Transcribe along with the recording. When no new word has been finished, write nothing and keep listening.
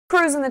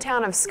Crews in the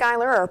town of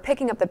Schuyler are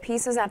picking up the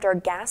pieces after a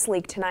gas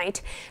leak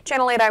tonight.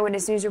 Channel 8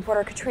 Eyewitness News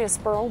reporter Katrina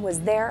Spurl was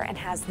there and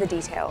has the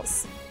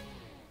details.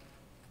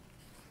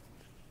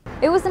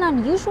 It was an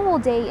unusual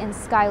day in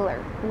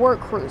Schuyler.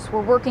 Work crews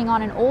were working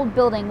on an old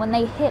building when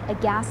they hit a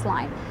gas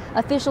line.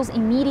 Officials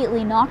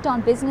immediately knocked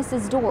on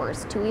businesses'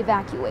 doors to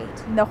evacuate.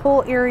 The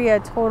whole area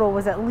total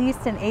was at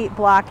least an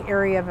 8-block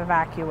area of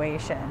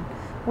evacuation,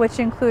 which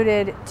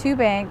included 2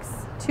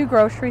 banks, 2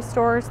 grocery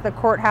stores, the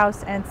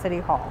courthouse, and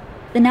City Hall.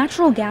 The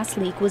natural gas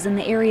leak was in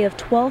the area of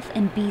 12th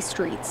and B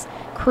Streets.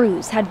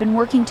 Crews had been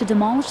working to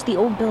demolish the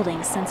old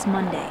building since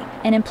Monday.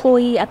 An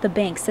employee at the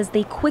bank says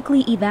they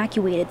quickly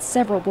evacuated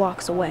several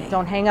blocks away.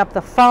 Don't hang up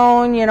the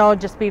phone,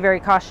 just be very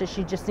cautious.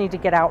 You just need to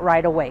get out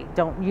right away.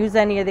 Don't use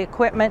any of the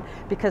equipment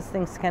because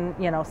things can,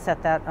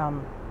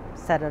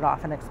 set it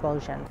off, an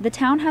explosion. The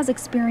town has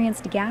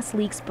experienced gas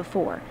leaks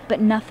before, but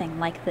nothing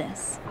like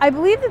this. I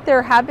believe that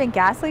there have been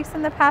gas leaks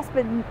in the past,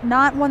 but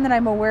not one that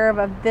I'm aware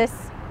of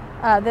this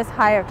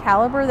high of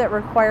caliber that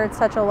required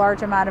such a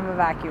large amount of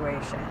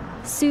evacuation.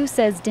 Sue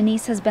says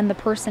Denise has been the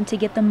person to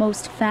get the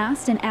most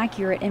fast and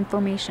accurate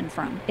information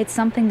from. It's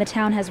something the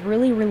town has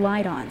really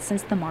relied on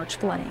since the March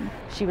flooding.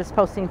 She was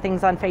posting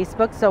things on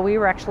Facebook, so we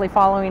were actually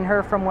following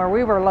her from where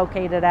we were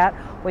located at,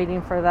 waiting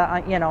for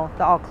the,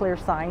 the all clear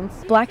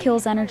signs. Black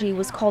Hills Energy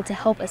was called to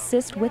help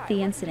assist with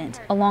the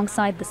incident,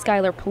 alongside the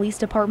Schuyler Police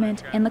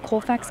Department and the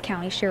Colfax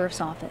County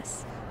Sheriff's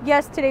Office.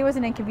 Yes, today was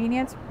an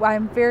inconvenience.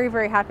 I'm very,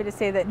 very happy to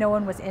say that no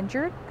one was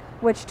injured,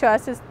 which to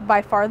us is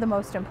by far the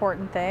most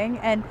important thing.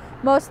 And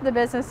most of the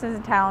businesses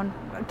in town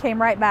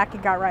came right back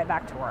and got right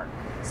back to work.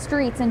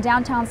 Streets in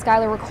downtown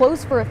Schuyler were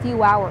closed for a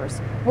few hours.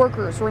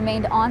 Workers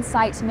remained on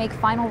site to make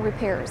final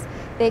repairs.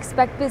 They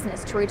expect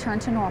business to return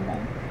to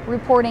normal.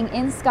 Reporting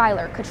in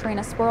Schuyler,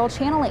 Katrina Spurl,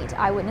 Channel 8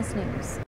 Eyewitness News.